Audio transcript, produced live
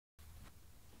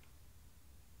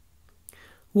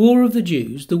War of the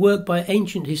Jews, the work by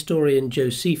ancient historian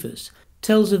Josephus,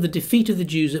 tells of the defeat of the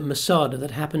Jews at Masada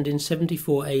that happened in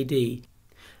 74 AD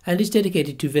and is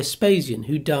dedicated to Vespasian,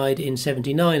 who died in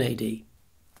 79 AD.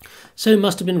 So it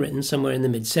must have been written somewhere in the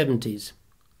mid-70s.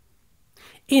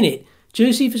 In it,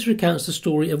 Josephus recounts the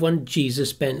story of one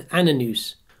Jesus ben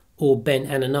Ananus, or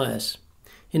ben Ananias,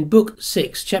 in Book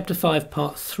 6, Chapter 5,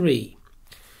 Part 3.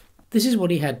 This is what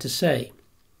he had to say.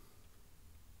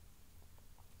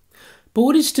 But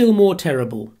what is still more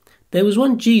terrible, there was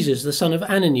one Jesus, the son of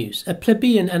Ananias, a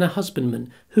plebeian and a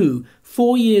husbandman, who,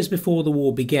 4 years before the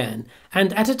war began,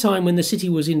 and at a time when the city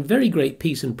was in very great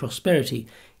peace and prosperity,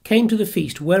 came to the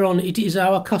feast whereon it is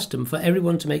our custom for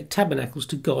everyone to make tabernacles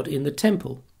to God in the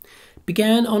temple,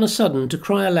 began on a sudden to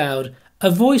cry aloud,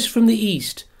 "A voice from the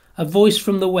east, a voice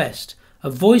from the west, a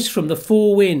voice from the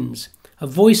four winds, a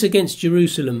voice against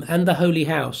Jerusalem and the holy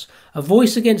house, a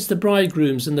voice against the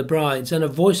bridegrooms and the brides, and a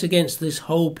voice against this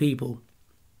whole people."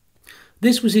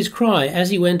 This was his cry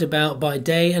as he went about by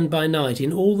day and by night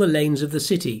in all the lanes of the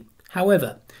city.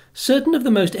 However, certain of the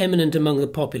most eminent among the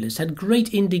populace had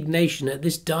great indignation at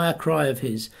this dire cry of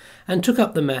his, and took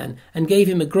up the man, and gave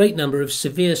him a great number of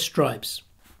severe stripes.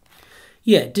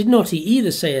 Yet did not he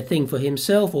either say a thing for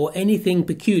himself or anything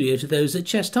peculiar to those that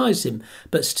chastised him,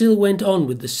 but still went on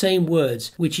with the same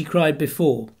words which he cried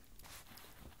before.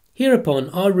 Hereupon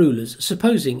our rulers,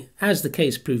 supposing, as the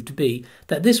case proved to be,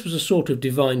 that this was a sort of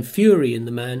divine fury in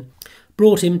the man,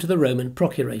 brought him to the Roman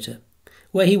procurator,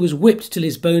 where he was whipped till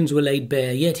his bones were laid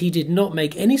bare, yet he did not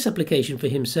make any supplication for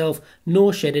himself,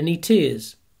 nor shed any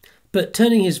tears, but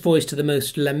turning his voice to the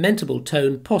most lamentable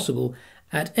tone possible,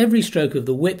 at every stroke of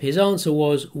the whip his answer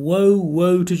was, "Woe,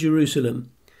 woe to Jerusalem."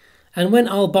 And when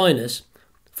Albinus,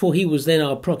 for he was then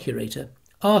our procurator,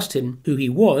 asked him who he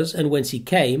was, and whence he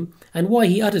came, and why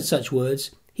he uttered such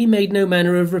words, he made no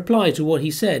manner of reply to what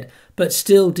he said, but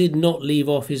still did not leave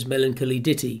off his melancholy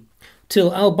ditty,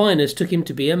 till Albinus took him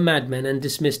to be a madman and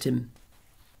dismissed him.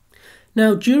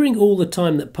 Now, during all the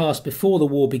time that passed before the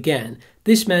war began,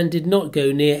 this man did not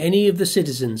go near any of the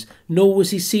citizens, nor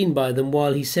was he seen by them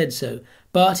while he said so,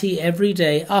 but he every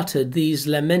day uttered these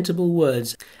lamentable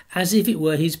words, as if it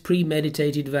were his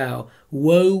premeditated vow,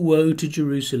 "Woe, woe to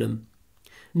Jerusalem."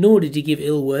 Nor did he give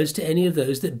ill words to any of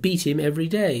those that beat him every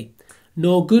day,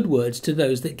 nor good words to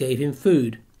those that gave him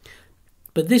food.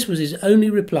 But this was his only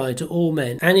reply to all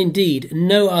men, and indeed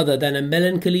no other than a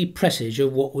melancholy presage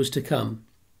of what was to come.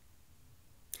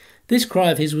 This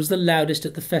cry of his was the loudest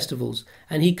at the festivals,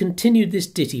 and he continued this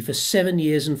ditty for 7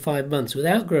 years and 5 months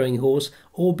without growing hoarse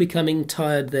or becoming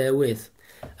tired therewith,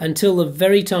 until the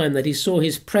very time that he saw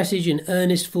his presage in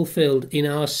earnest fulfilled in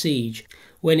our siege,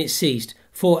 when it ceased.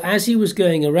 For as he was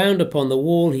going around upon the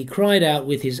wall, he cried out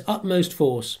with his utmost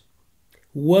force,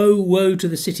 "Woe, woe to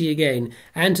the city again,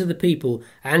 and to the people,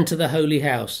 and to the holy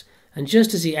house." And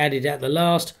just as he added at the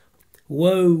last,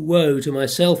 "Woe, woe to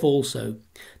myself also,"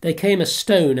 there came a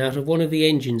stone out of one of the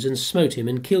engines and smote him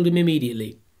and killed him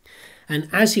immediately. And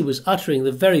as he was uttering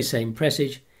the very same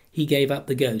presage, he gave up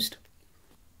the ghost.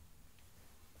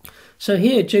 So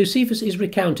here Josephus is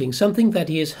recounting something that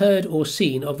he has heard or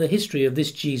seen of the history of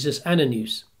this Jesus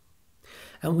Ananias.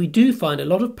 And we do find a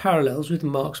lot of parallels with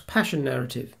Mark's Passion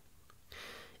narrative.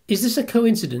 Is this a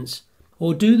coincidence,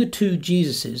 or do the two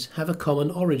Jesuses have a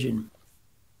common origin?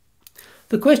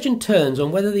 The question turns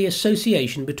on whether the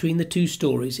association between the two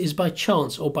stories is by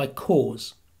chance or by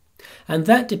cause. And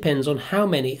that depends on how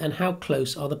many and how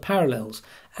close are the parallels,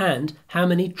 and how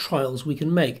many trials we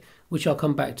can make, which I'll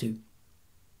come back to.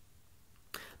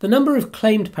 The number of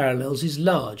claimed parallels is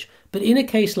large, but in a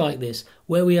case like this,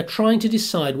 where we are trying to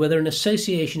decide whether an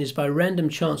association is by random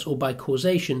chance or by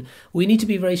causation, we need to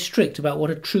be very strict about what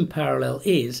a true parallel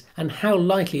is and how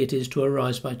likely it is to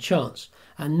arise by chance,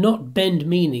 and not bend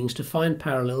meanings to find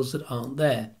parallels that aren't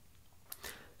there.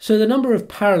 So the number of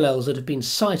parallels that have been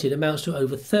cited amounts to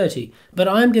over 30, but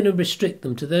I am going to restrict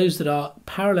them to those that are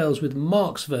parallels with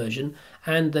Mark's version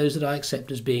and those that I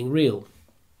accept as being real.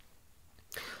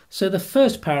 So the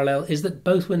first parallel is that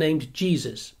both were named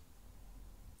Jesus.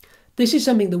 This is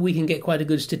something that we can get quite a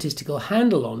good statistical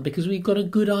handle on because we've got a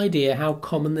good idea how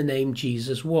common the name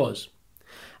Jesus was.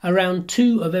 Around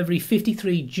 2 of every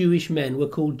 53 Jewish men were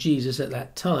called Jesus at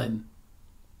that time.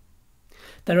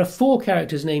 There are 4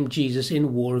 characters named Jesus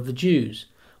in War of the Jews,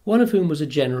 one of whom was a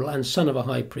general and son of a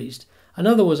high priest,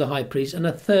 another was a high priest, and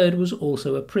a third was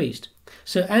also a priest.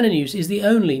 So Ananias is the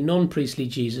only non-priestly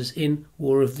Jesus in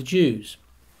War of the Jews.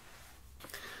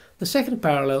 The second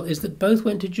parallel is that both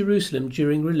went to Jerusalem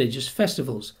during religious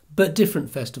festivals, but different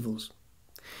festivals.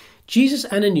 Jesus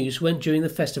Ananias went during the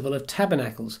festival of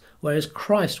tabernacles, whereas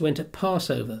Christ went at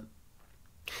Passover.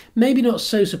 Maybe not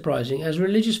so surprising, as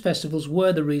religious festivals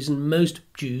were the reason most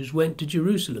Jews went to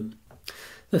Jerusalem.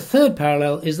 The third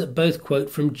parallel is that both quote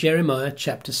from Jeremiah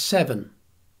chapter 7.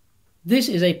 This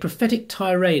is a prophetic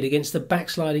tirade against the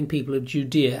backsliding people of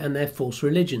Judea and their false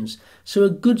religions, so a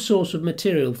good source of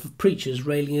material for preachers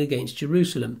railing against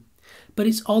Jerusalem. But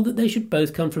it's odd that they should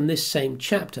both come from this same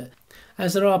chapter,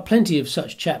 as there are plenty of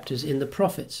such chapters in the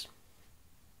prophets.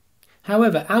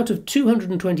 However, out of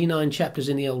 229 chapters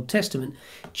in the Old Testament,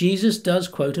 Jesus does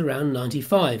quote around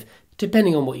 95,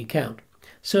 depending on what you count,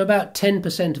 so about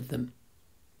 10% of them.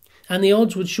 And the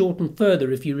odds would shorten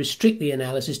further if you restrict the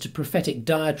analysis to prophetic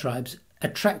diatribes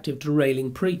attractive to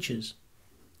railing preachers.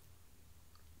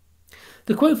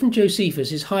 The quote from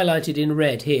Josephus is highlighted in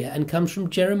red here and comes from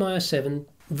Jeremiah 7,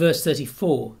 verse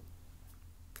 34.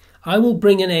 I will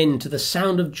bring an end to the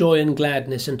sound of joy and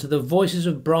gladness, and to the voices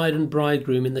of bride and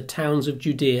bridegroom in the towns of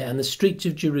Judea and the streets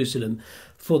of Jerusalem,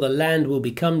 for the land will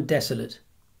become desolate.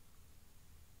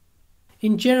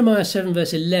 In Jeremiah 7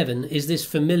 verse 11 is this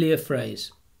familiar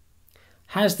phrase,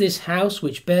 Has this house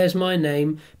which bears my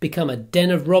name become a den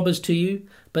of robbers to you?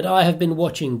 But I have been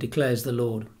watching, declares the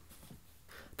Lord.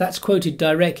 That's quoted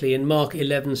directly in Mark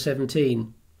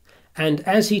 11:17. And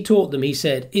as he taught them, he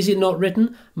said, Is it not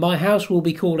written, My house will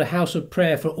be called a house of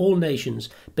prayer for all nations,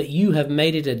 but you have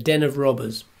made it a den of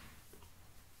robbers.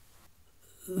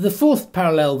 The fourth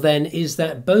parallel then is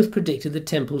that both predicted the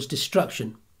temple's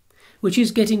destruction, which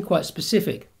is getting quite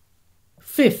specific.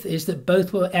 Fifth is that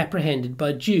both were apprehended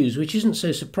by Jews, which isn't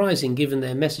so surprising given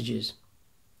their messages.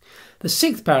 The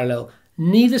sixth parallel,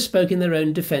 neither spoke in their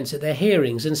own defence at their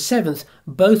hearings, and seventh,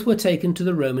 both were taken to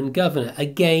the Roman governor,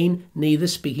 again neither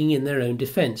speaking in their own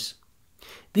defence.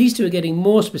 These two are getting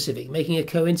more specific, making a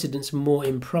coincidence more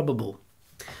improbable.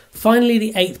 Finally,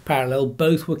 the eighth parallel,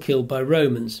 both were killed by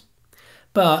Romans.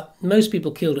 But most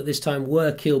people killed at this time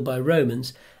were killed by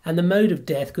Romans, and the mode of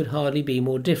death could hardly be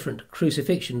more different,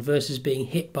 crucifixion versus being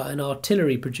hit by an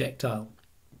artillery projectile.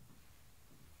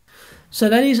 So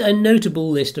that is a notable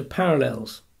list of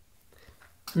parallels.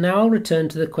 Now I'll return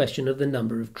to the question of the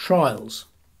number of trials.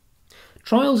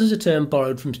 Trials is a term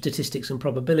borrowed from statistics and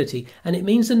probability, and it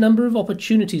means the number of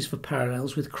opportunities for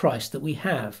parallels with Christ that we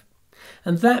have.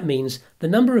 And that means the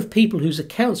number of people whose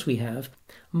accounts we have,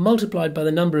 multiplied by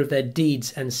the number of their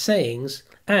deeds and sayings,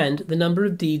 and the number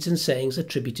of deeds and sayings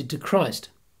attributed to Christ.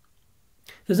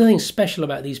 There's nothing special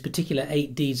about these particular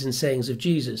 8 deeds and sayings of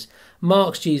Jesus.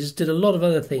 Mark's Jesus did a lot of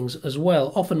other things as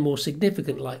well, often more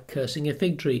significant, like cursing a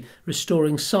fig tree,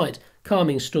 restoring sight,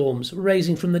 calming storms,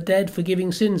 raising from the dead,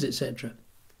 forgiving sins, etc.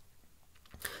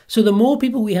 So the more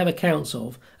people we have accounts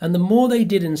of, and the more they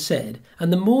did and said,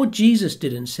 and the more Jesus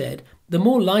did and said, the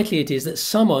more likely it is that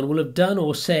someone will have done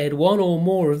or said one or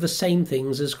more of the same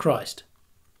things as Christ.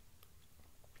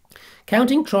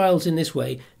 Counting trials in this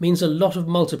way means a lot of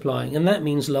multiplying, and that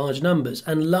means large numbers,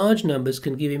 and large numbers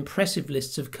can give impressive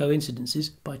lists of coincidences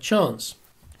by chance.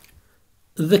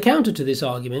 The counter to this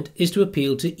argument is to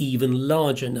appeal to even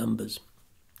larger numbers,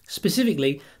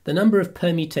 specifically the number of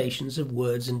permutations of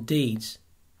words and deeds.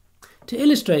 To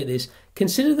illustrate this,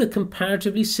 consider the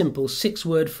comparatively simple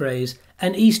 6-word phrase,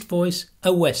 an east voice,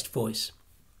 a west voice.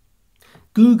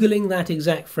 Googling that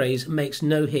exact phrase makes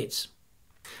no hits.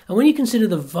 And when you consider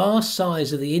the vast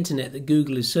size of the internet that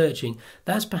Google is searching,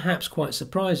 that's perhaps quite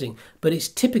surprising, but it's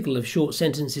typical of short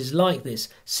sentences like this,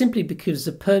 simply because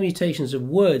the permutations of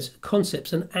words,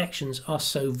 concepts and actions are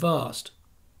so vast.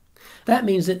 That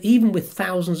means that even with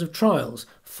thousands of trials,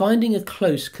 finding a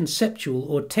close conceptual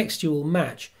or textual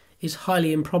match is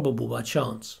highly improbable by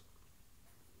chance.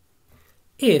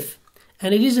 If,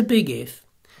 and it is a big if,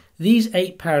 these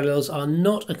 8 parallels are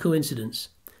not a coincidence,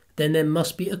 then there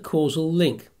must be a causal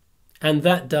link, and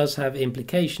that does have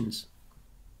implications.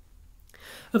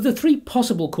 Of the 3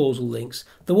 possible causal links,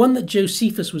 the one that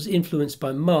Josephus was influenced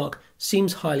by Mark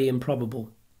seems highly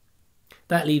improbable.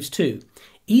 That leaves 2.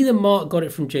 Either Mark got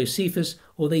it from Josephus,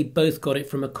 or they both got it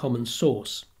from a common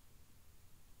source.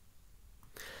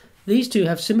 These 2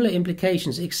 have similar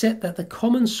implications, except that the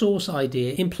common source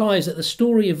idea implies that the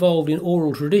story evolved in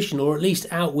oral tradition, or at least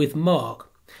out with Mark,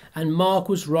 and Mark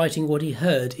was writing what he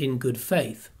heard in good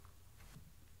faith.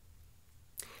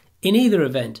 In either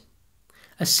event,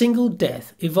 a single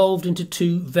death evolved into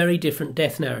 2 very different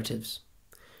death narratives.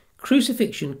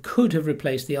 Crucifixion could have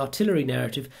replaced the artillery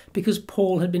narrative because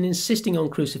Paul had been insisting on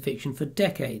crucifixion for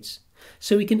decades,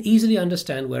 so we can easily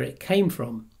understand where it came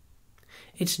from.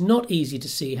 It's not easy to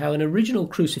see how an original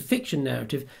crucifixion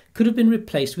narrative could have been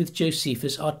replaced with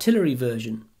Josephus' artillery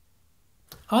version.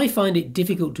 I find it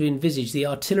difficult to envisage the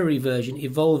artillery version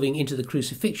evolving into the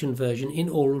crucifixion version in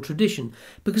oral tradition,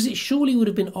 because it surely would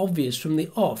have been obvious from the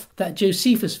off that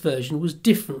Josephus' version was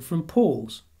different from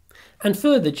Paul's. And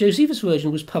further, Josephus'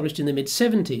 version was published in the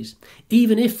mid-70s.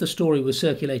 Even if the story was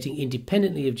circulating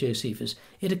independently of Josephus,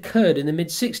 it occurred in the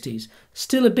mid-60s,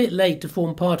 still a bit late to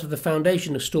form part of the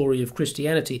foundational story of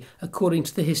Christianity according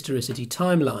to the historicity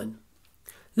timeline.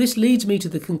 This leads me to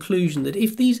the conclusion that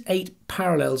if these 8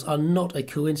 parallels are not a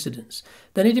coincidence,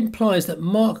 then it implies that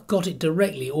Mark got it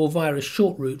directly or via a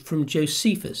short route from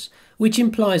Josephus, which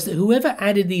implies that whoever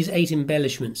added these 8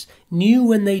 embellishments knew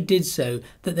when they did so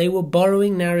that they were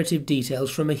borrowing narrative details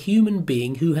from a human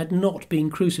being who had not been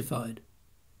crucified.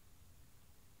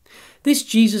 This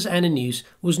Jesus Ananias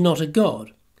was not a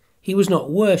god. He was not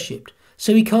worshipped,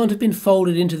 so he can't have been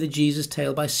folded into the Jesus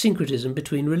tale by syncretism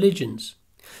between religions,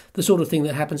 the sort of thing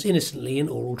that happens innocently in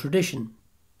oral tradition.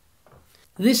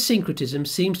 This syncretism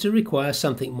seems to require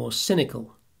something more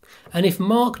cynical, and if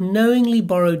Mark knowingly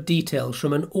borrowed details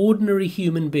from an ordinary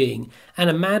human being, and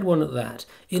a mad one at that,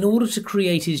 in order to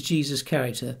create his Jesus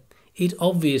character, it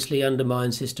obviously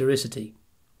undermines historicity.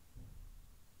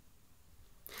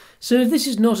 So if this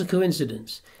is not a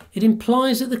coincidence, it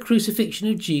implies that the crucifixion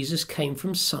of Jesus came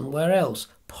from somewhere else,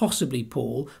 possibly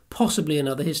Paul, possibly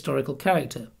another historical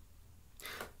character.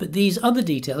 But these other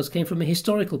details came from a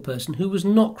historical person who was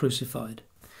not crucified.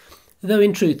 Though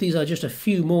in truth these are just a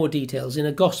few more details in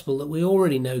a gospel that we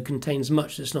already know contains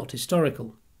much that's not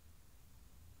historical.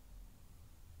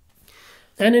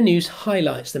 Ananus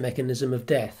highlights the mechanism of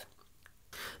death.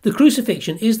 The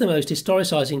crucifixion is the most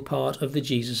historicising part of the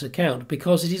Jesus account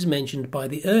because it is mentioned by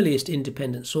the earliest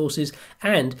independent sources,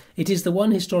 and it is the one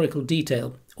historical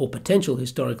detail, or potential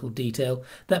historical detail,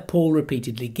 that Paul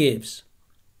repeatedly gives.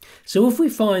 So if we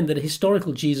find that a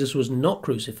historical Jesus was not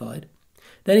crucified,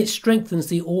 then it strengthens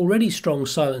the already strong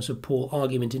silence of Paul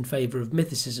argument in favour of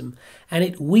mythicism, and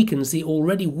it weakens the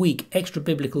already weak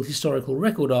extra-biblical historical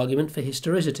record argument for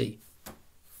historicity.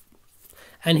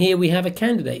 And here we have a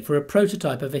candidate for a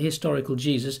prototype of a historical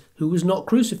Jesus who was not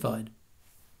crucified.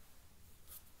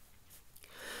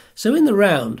 So in the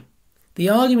round, the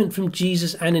argument from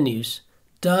Jesus Ananias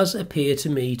does appear to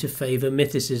me to favour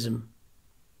mythicism.